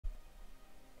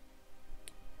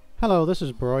Hello, this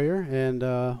is Broyer, and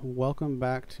welcome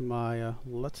back to my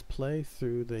Let's Play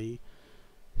through the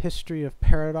history of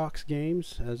Paradox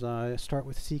games as I start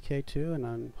with CK2, and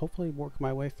I'm hopefully work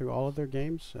my way through all of their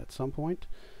games at some point.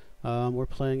 We're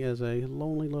playing as a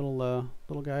lonely little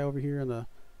guy over here in the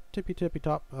tippy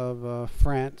top of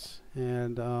France,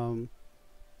 and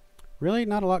really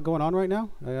not a lot going on right now.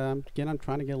 Again, I'm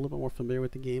trying to get a little bit more familiar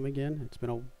with the game again. It's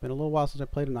been a little while since I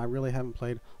played, and I really haven't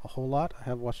played a whole lot. I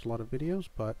have watched a lot of videos,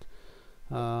 but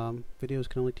videos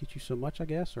can only teach you so much, I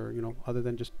guess, or other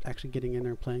than just actually getting in there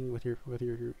and playing with your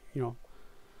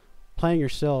playing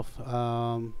yourself.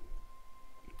 Can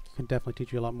definitely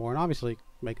teach you a lot more, and obviously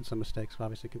making some mistakes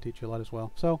obviously can teach you a lot as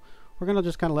well. So we're gonna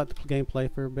just kind of let the game play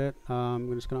for a bit.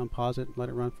 We're just gonna unpause it and let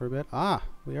it run for a bit.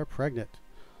 We are pregnant.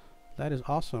 That is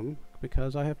awesome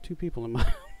because I have two people in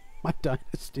my my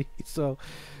dynasty, so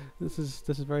this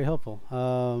is very helpful.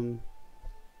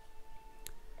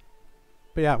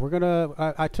 But yeah, we're gonna.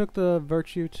 I took the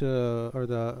virtue to, or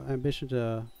the ambition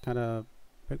to, kind of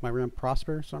make my realm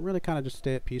prosper. So I'm really kind of just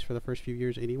stay at peace for the first few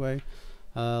years anyway.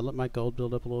 Let my gold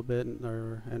build up a little bit,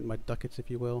 and my ducats, if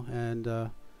you will, and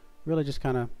really just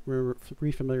kind of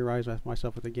re-familiarize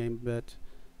myself with the game a bit,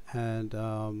 and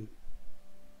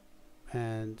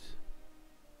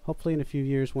hopefully in a few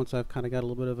years, once I've kind of got a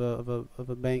little bit of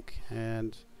a bank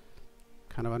and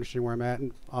kind of understand where I'm at,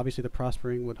 and obviously the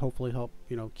prospering would hopefully help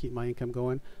keep my income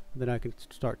going, and then I could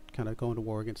start kind of going to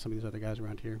war against some of these other guys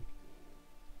around here.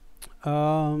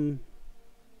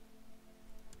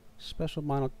 Special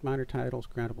minor titles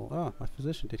grantable. Oh, my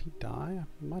physician, did he die?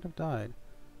 He might have died.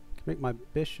 I can make my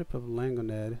Bishop of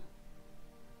Langoned.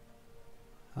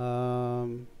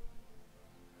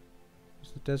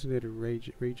 It's the designated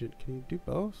regent. Can you do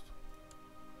both?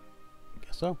 I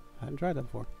guess so. I hadn't tried that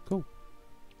before. Cool.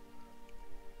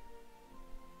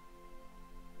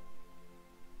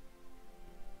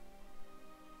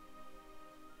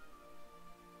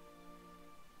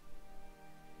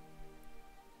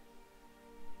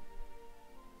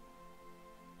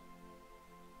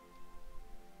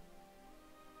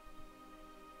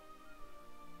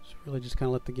 Really just kind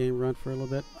of let the game run for a little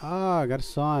bit. I got a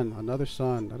son, another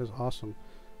son. That is awesome.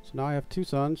 So now I have two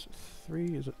sons.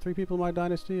 Is it three people in my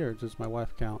dynasty, or does my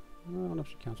wife count? I don't know if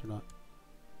she counts or not.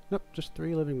 Nope, just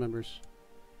 3 living members.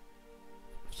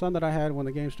 Son that I had when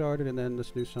the game started, and then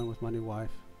this new son with my new wife.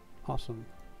 Awesome.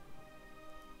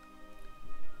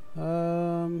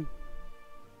 Very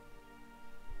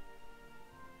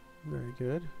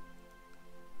good.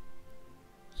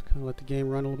 Kind of let the game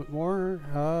run a little bit more.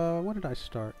 What did I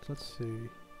start? Let's see.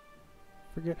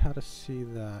 Forget how to see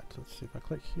that. Let's see if I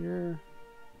click here.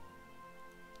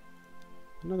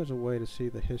 I know there's a way to see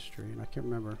the history, and I can't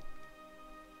remember.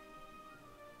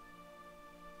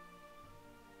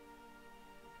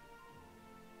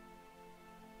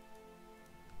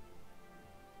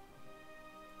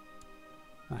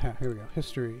 Aha, here we go.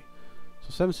 History.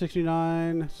 So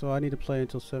 769. So I need to play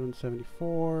until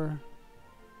 774.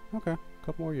 Okay.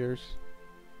 Couple more years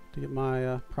to get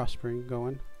my prospering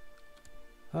going.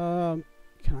 I'm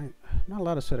not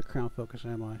allowed to set a crown focus,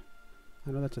 am I?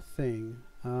 I know that's a thing.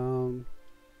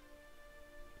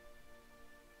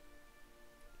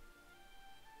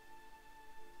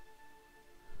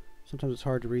 Sometimes it's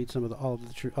hard to read some of all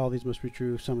these must be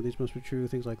true, some of these must be true,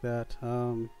 things like that.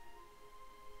 I'm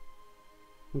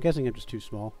guessing I'm just too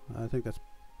small. I think that's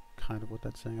kind of what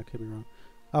that's saying. I could be wrong.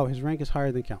 Oh, his rank is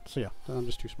higher than count. So yeah, I'm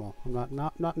just too small. I'm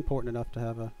not important enough to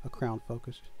have a crown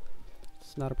focused.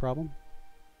 It's not a problem.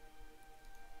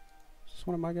 Is this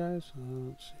one of my guys?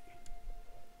 Let's see.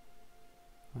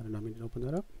 I did not mean to open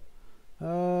that up.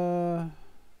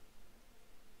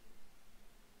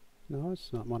 No,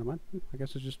 it's not one of mine. I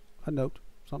guess it's just a note.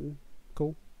 Something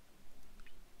cool.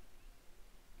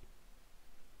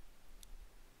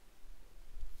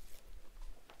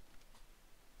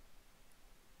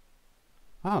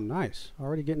 Oh, nice.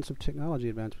 Already getting some technology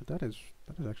advancement. That is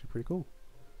actually pretty cool.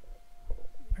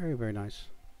 Very, very nice.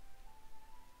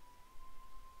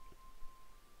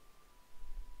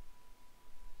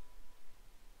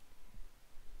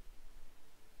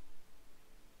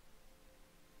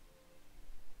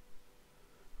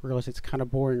 I realize it's kind of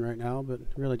boring right now, but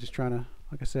really just trying to,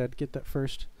 like I said, get that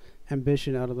first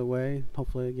ambition out of the way.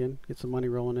 Hopefully, again, get some money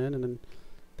rolling in, and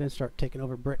then start taking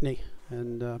over Brittany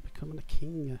and becoming a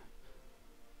king.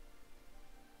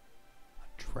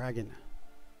 Dragon.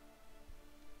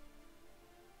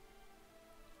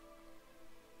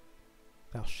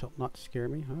 Thou shalt not scare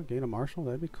me. Huh? Gain a marshal?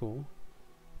 That'd be cool.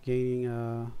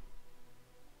 Gaining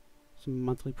some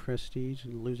monthly prestige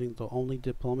and losing the only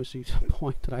diplomacy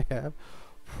point that I have.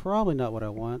 Probably not what I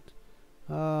want.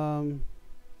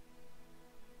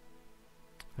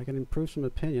 I can improve some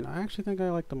opinion. I actually think I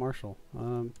like the marshal.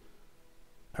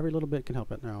 Every little bit can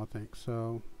help it now, I think.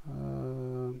 So,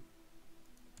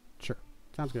 sure.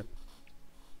 Sounds good.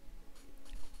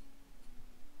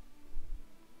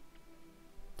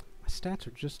 My stats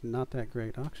are just not that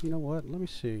great. Actually, you know what? Let me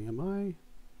see. Am I...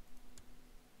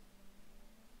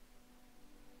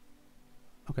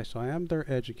 Okay, so I am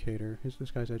their educator. Who's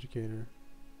this guy's educator?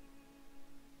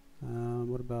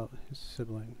 What about his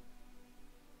sibling?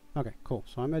 Okay, cool.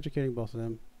 So I'm educating both of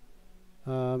them.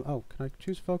 Oh, can I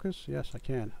choose focus? Yes, I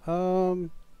can.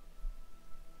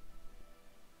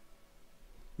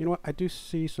 You know what? I do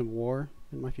see some war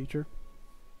in my future.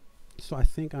 So I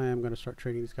think I am going to start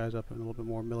training these guys up in a little bit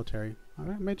more military. I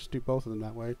may just do both of them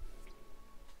that way.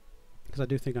 Because I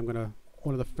do think I'm going to...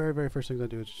 One of the very, very first things I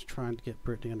do is just trying to get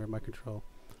Brittany under my control.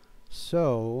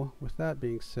 So, with that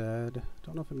being said, I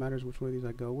don't know if it matters which one of these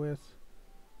I go with.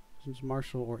 This is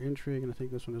martial or intrigue, and I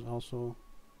think this one is also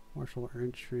martial or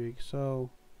intrigue.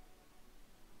 So,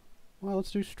 well,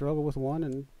 let's do struggle with one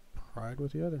and pride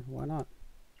with the other. Why not?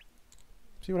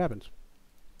 See what happens.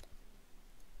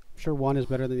 I'm sure one is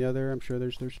better than the other. I'm sure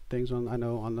there's things on, I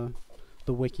know, on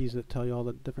the wikis that tell you all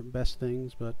the different best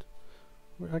things, but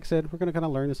like I said, we're going to kind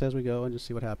of learn this as we go and just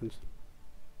see what happens.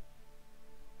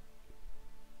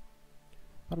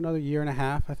 About another year and a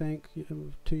half, I think,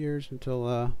 2 years until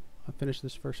I finish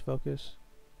this first focus.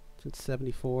 It's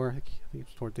 74. I think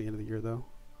it's toward the end of the year, though.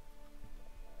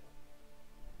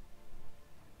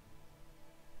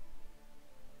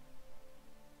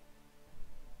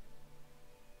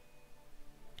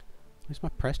 At least my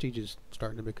prestige is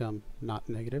starting to become not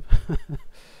negative.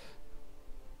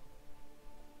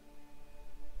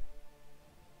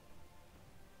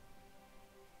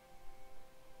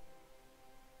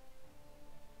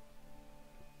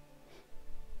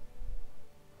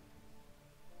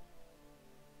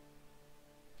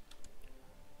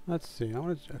 Let's see. I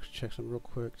want to actually check something real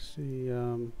quick. See,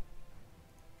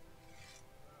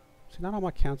 not all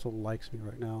my council likes me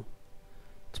right now.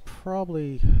 It's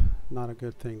probably not a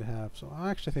good thing to have. So I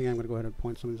actually think I'm going to go ahead and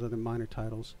appoint some of these other minor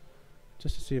titles,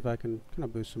 just to see if I can kind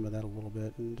of boost some of that a little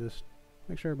bit and just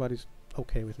make sure everybody's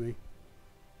okay with me.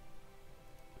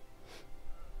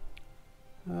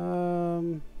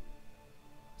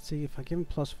 See, if I give him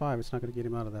 +5, it's not going to get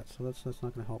him out of that. So that's not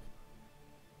going to help.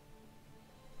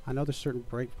 I know there's certain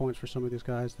breakpoints for some of these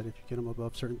guys that if you get them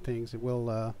above certain things, it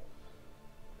will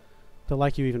they'll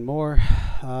like you even more.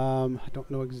 I don't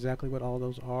know exactly what all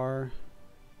those are.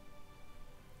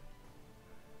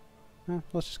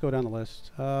 Let's just go down the list.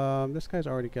 This guy's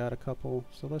already got a couple,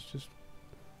 so let's just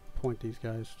point these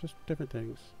guys. Just different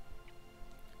things.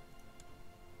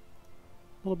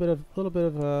 A little bit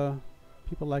of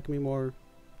people like me more.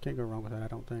 Can't go wrong with that, I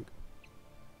don't think.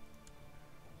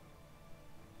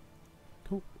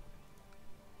 Cool.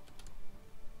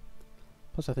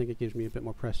 Plus, I think it gives me a bit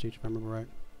more prestige, if I remember right.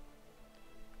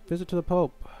 Visit to the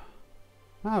Pope.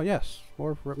 Oh yes,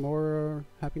 more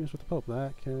happiness with the Pope.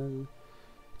 That can.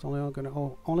 It's only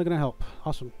gonna help.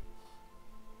 Awesome.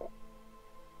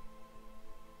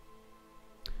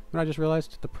 But I just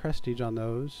realized the prestige on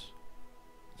those.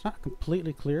 It's not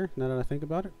completely clear now that I think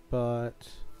about it, but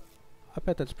I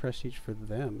bet that's prestige for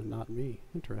them and not me.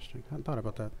 Interesting. I hadn't thought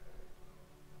about that.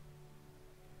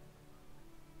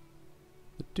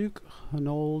 The Duke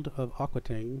Hanold of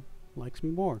Aquitaine likes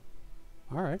me more.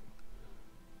 Alright.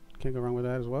 Can't go wrong with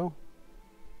that as well.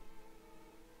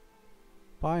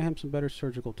 Buy him some better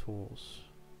surgical tools.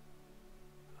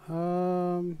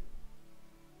 Sure,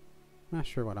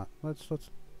 why not? It's a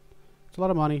lot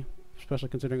of money, especially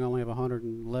considering I only have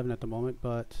 111 at the moment,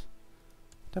 but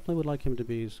definitely would like him to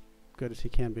be as good as he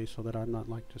can be so that I'm not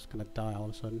like just gonna die all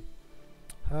of a sudden.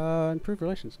 Improved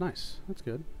relations, nice. That's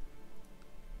good.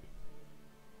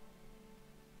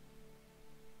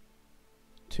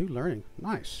 Two learning,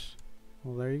 nice.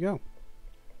 Well, there you go.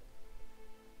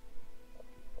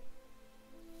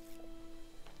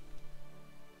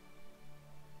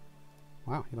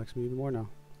 Wow, he likes me even more now.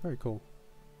 Very cool.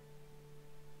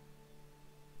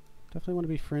 Definitely want to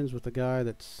be friends with the guy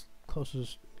that's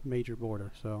closest major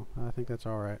border, so I think that's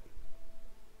alright.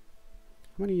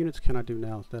 How many units can I do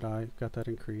now that I got that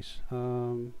increase?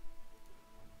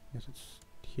 Guess it's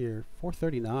here.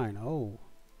 439. Oh.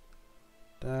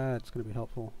 That's going to be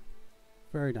helpful.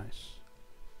 Very nice.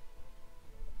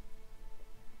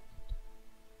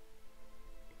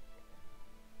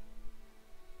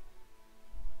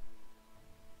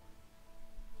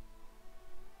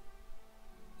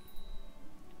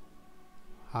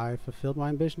 I fulfilled my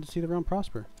ambition to see the realm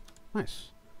prosper. Nice.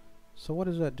 So what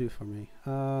does that do for me?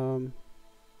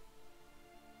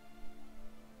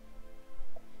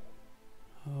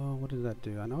 What did that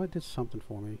do? I know it did something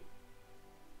for me.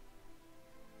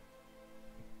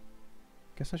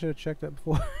 Guess I should have checked that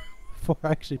before before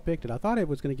I actually picked it. I thought it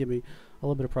was going to give me a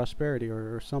little bit of prosperity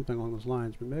or something along those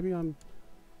lines, but maybe I'm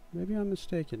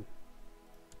mistaken.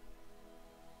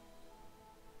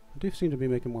 I do seem to be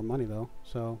making more money though,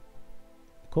 so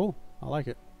cool. I like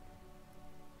it.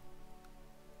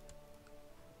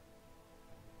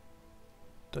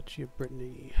 Duchy of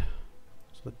Brittany.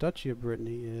 So the Duchy of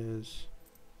Brittany is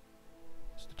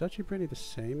the Duchy of Brittany the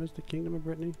same as the Kingdom of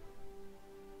Brittany?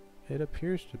 It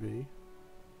appears to be.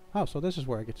 Oh, so this is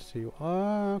where I get to see you.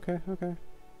 Oh, okay, okay.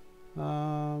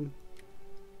 Oh,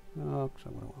 so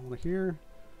what I want to hear.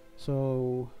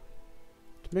 So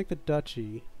to make the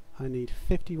duchy, I need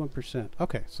 51%.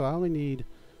 Okay, so I only need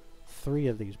 3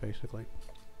 of these basically.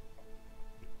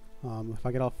 If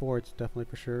I get all 4, it's definitely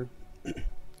for sure.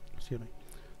 Excuse me.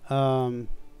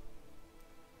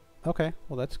 Okay,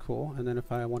 well that's cool. And then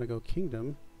if I want to go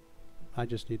kingdom, I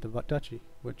just need the duchy,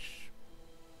 which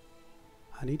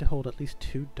I need to hold at least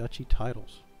 2 duchy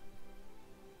titles.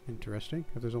 Interesting.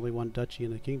 If there's only 1 duchy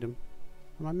in the kingdom,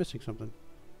 am I missing something?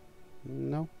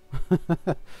 No.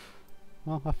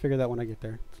 Well, I'll figure that when I get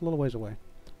there. It's a little ways away.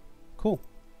 Cool.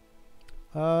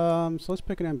 So let's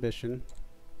pick an ambition.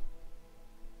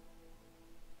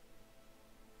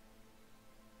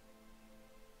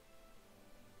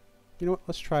 You know what?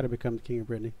 Let's try to become the King of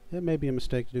Brittany. It may be a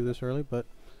mistake to do this early, but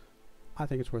I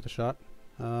think it's worth a shot.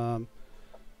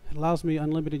 It allows me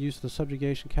unlimited use of the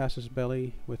subjugation casus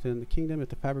belli within the kingdom. If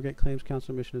the Fabricate Claims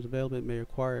Council mission is available, it may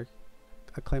acquire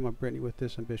a claim on Brittany with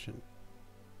this ambition.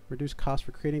 Reduce cost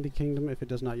for creating the kingdom if it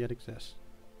does not yet exist.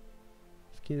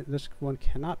 This one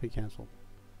cannot be cancelled.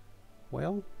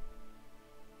 Well,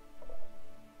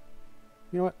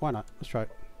 you know what? Why not? Let's try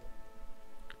it.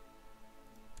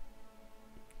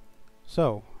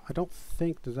 So I don't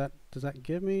think does that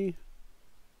give me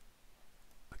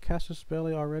a casus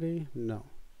belli already? No.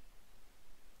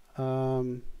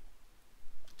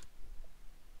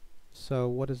 So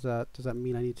what is that? Does that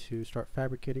mean I need to start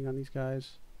fabricating on these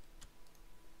guys?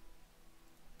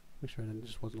 Make sure it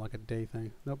just wasn't like a day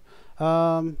thing. Nope.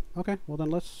 Okay. Well then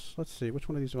let's see. Which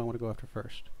one of these do I want to go after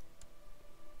first?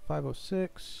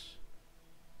 506,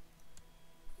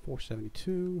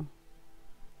 472,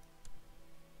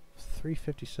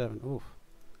 357. Oof.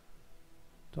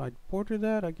 Do I border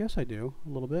that? I guess I do a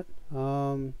little bit.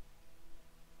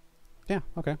 Yeah.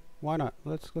 Okay. Why not?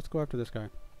 Let's go after this guy.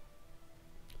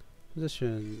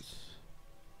 Positions.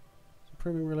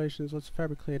 Improving relations. Let's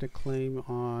fabricate a claim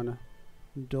on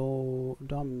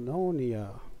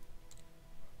Domnonia.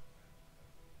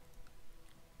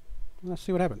 Let's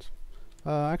see what happens.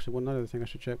 Actually, one other thing I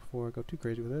should check before I go too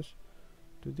crazy with this.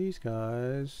 Do these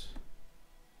guys...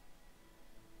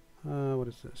 what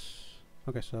is this?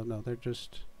 Okay, so no, they're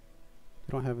just...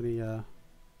 They don't have any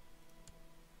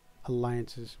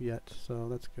alliances yet, so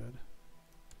that's good.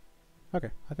 Okay,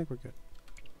 I think we're good.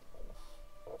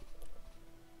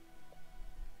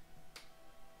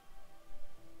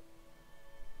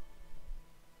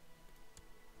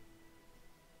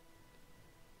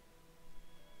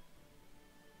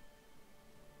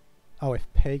 Oh, if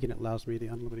pagan, it allows me the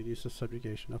unlimited use of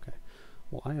subjugation. Okay.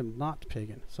 Well, I am not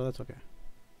pagan, so that's okay.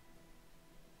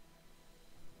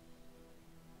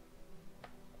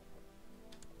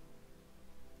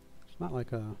 It's not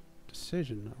like a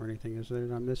decision or anything, is there,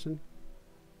 that I'm missing?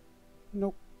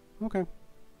 Nope. Okay.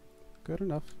 Good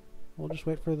enough. We'll just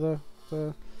wait for the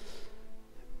to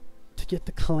get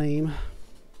the claim.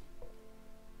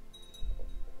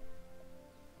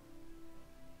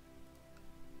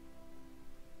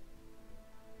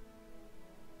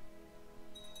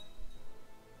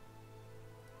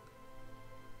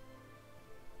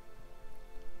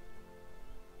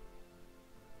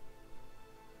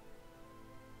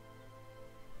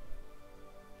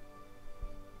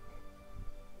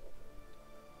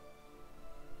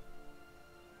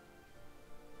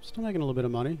 Still making a little bit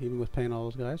of money, even with paying all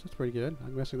those guys. That's pretty good.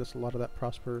 I'm guessing that's a lot of that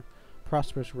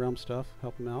prosperous realm stuff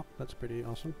helping out. That's pretty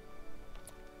awesome.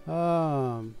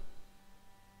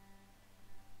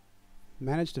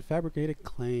 Managed to fabricate a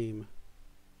claim.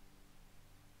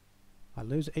 I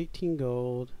lose 18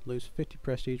 gold, lose 50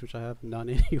 prestige, which I have none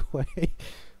anyway.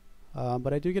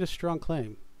 But I do get a strong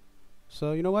claim.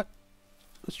 So you know what?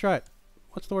 Let's try it.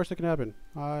 What's the worst that can happen?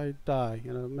 I die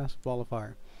in a massive ball of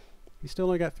fire. He's still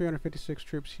only got 356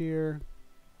 troops here.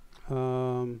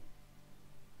 I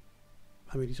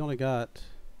mean, he's only got,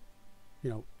 you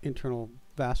know, internal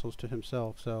vassals to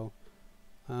himself. So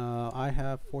I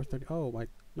have 430. Oh, my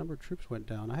number of troops went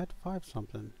down. I had 5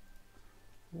 something.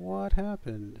 What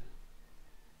happened?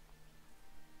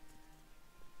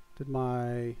 Did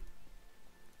my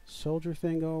soldier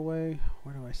thing go away?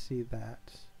 Where do I see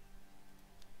that?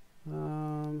 I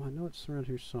know it's around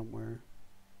here somewhere.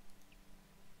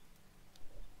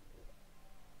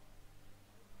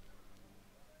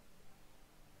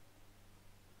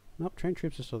 Nope, trained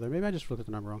troops are still there. Maybe I just looked at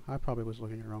the number wrong. I probably was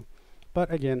looking at it wrong.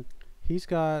 But again, he's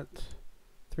got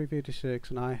 356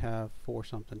 and I have 4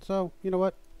 something. So, you know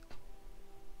what?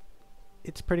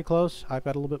 It's pretty close. I've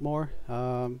got a little bit more.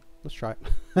 Let's try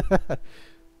it.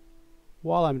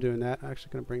 While I'm doing that, I'm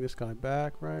actually going to bring this guy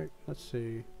back, right? Let's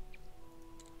see.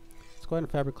 Let's go ahead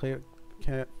and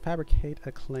fabricate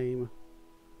a claim.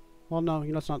 Well, no,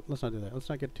 let's not do that. Let's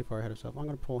not get too far ahead of ourselves. I'm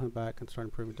going to pull him back and start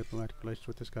improving diplomatic relations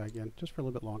with this guy again, just for a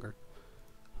little bit longer.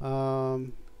 But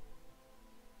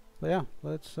yeah,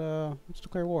 let's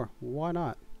declare war. Why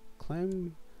not?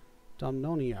 Claim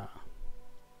Domnonia.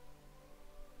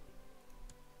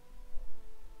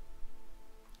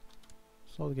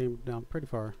 Slow the game down pretty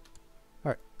far.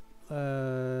 Alright,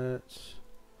 let's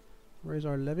raise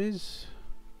our levies.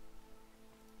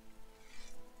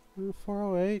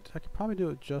 408. I could probably do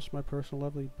it just my personal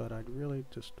levy, but I'd really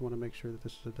just want to make sure that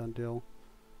this is a done deal.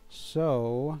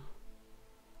 So,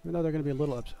 even though they're going to be a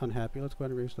little unhappy, let's go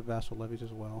ahead and raise the vassal levies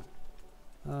as well.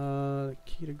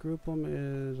 Key to group them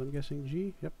is, I'm guessing,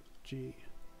 G? Yep, G.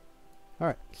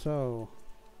 Alright, so,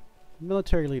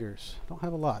 military leaders. Don't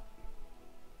have a lot.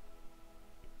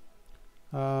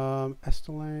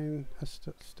 Estienne,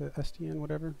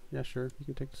 whatever. Yeah, sure, you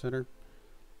can take the center.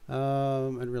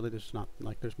 And really there's not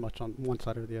like there's much on one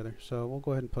side or the other. So we'll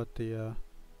go ahead and put the,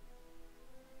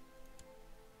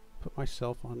 put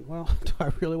myself on, well, do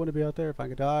I really want to be out there if I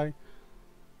could die?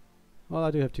 Well,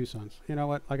 I do have 2 sons. You know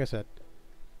what, like I said,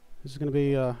 this is going to be,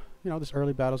 you know, this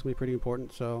early battle is going to be pretty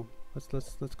important, so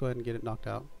let's go ahead and get it knocked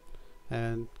out.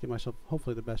 And give myself,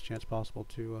 hopefully, the best chance possible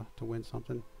to win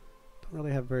something. Don't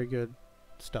really have very good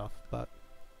stuff, but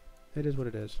it is what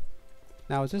it is.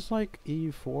 Now, is this like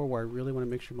EU4 where I really want to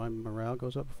make sure my morale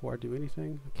goes up before I do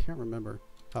anything? I can't remember.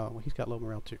 Oh, well, he's got low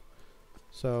morale too.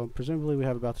 So, presumably we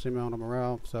have about the same amount of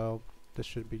morale, so this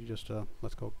should be just a,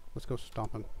 let's go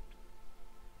stomping.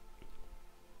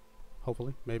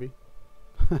 Hopefully, maybe.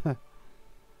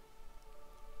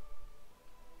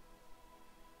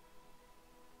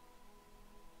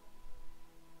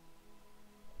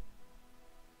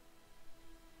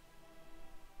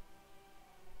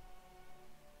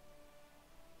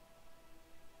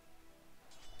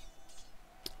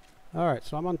 Alright,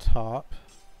 so I'm on top.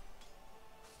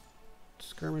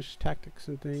 Skirmish tactics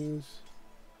and things.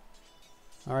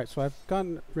 Alright, so I've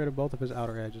gotten rid of both of his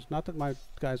outer edges. Not that my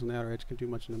guys on the outer edge can do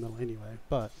much in the middle anyway,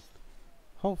 but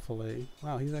hopefully...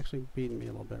 Wow, he's actually beating me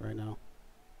a little bit right now.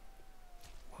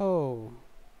 Whoa.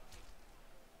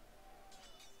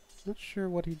 Not sure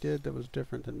what he did that was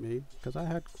different than me, because I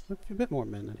had a bit more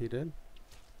men than he did.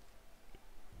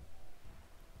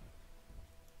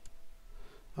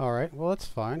 Alright, well that's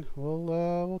fine.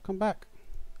 We'll come back.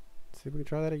 See if we can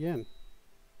try that again.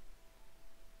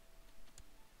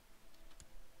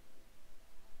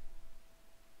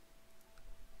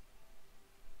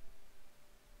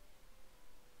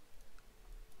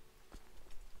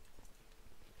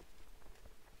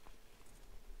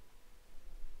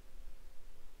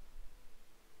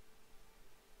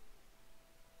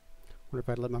 Wonder if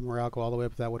I'd let my morale go all the way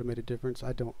up, if that would have made a difference.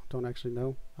 I don't actually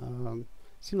know.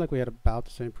 Seemed like we had about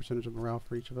the same percentage of morale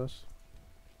for each of us.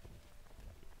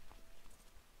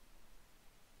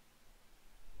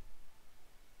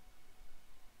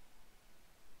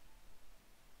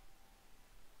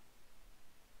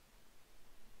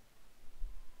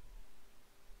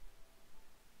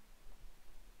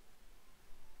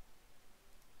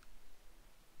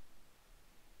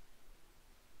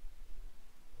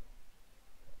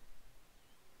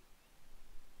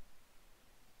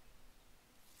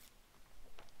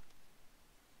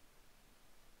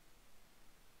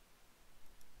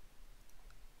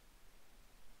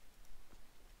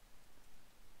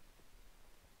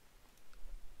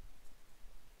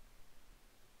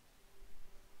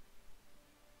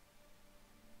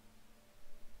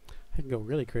 I can go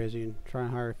really crazy and try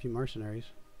and hire a few mercenaries.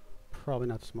 Probably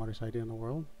not the smartest idea in the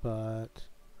world, but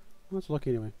let's look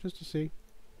anyway, just to see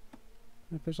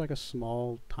if there's like a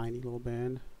small, tiny little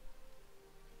band.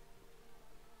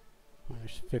 Oh,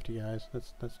 there's 50 guys.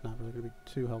 That's not really going to be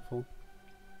too helpful.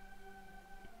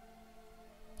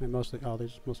 And most of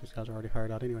these guys are already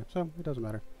hired out anyway, so it doesn't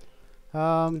matter.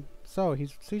 So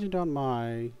he's sieging down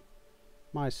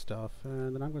my stuff,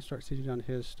 and then I'm going to start sieging down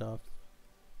his stuff.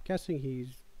 Guessing he's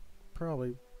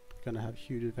probably going to have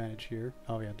huge advantage here.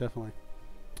 Oh yeah, definitely.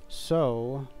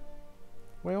 So,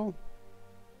 well,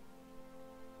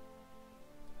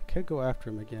 I could go after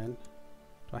him again.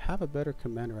 Do I have a better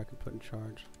commander I can put in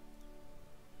charge?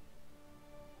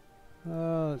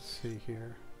 Let's see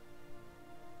here.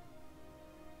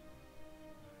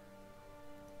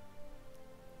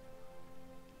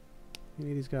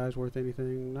 Any of these guys worth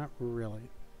anything? Not really.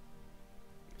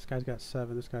 This guy's got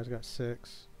 7, this guy's got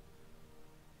 6.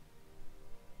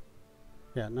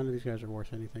 Yeah, none of these guys are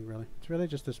worth anything really. It's really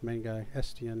just this main guy,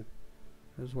 Estienne,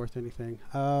 is worth anything.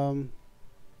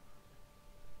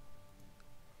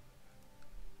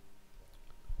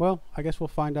 Well, I guess we'll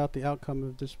find out the outcome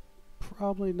of this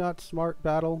probably not smart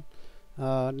battle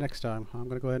next time. I'm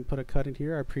going to go ahead and put a cut in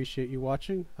here. I appreciate you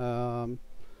watching.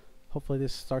 Hopefully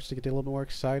this starts to get a little bit more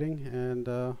exciting,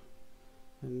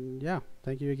 and yeah,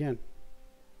 thank you again.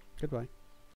 Goodbye.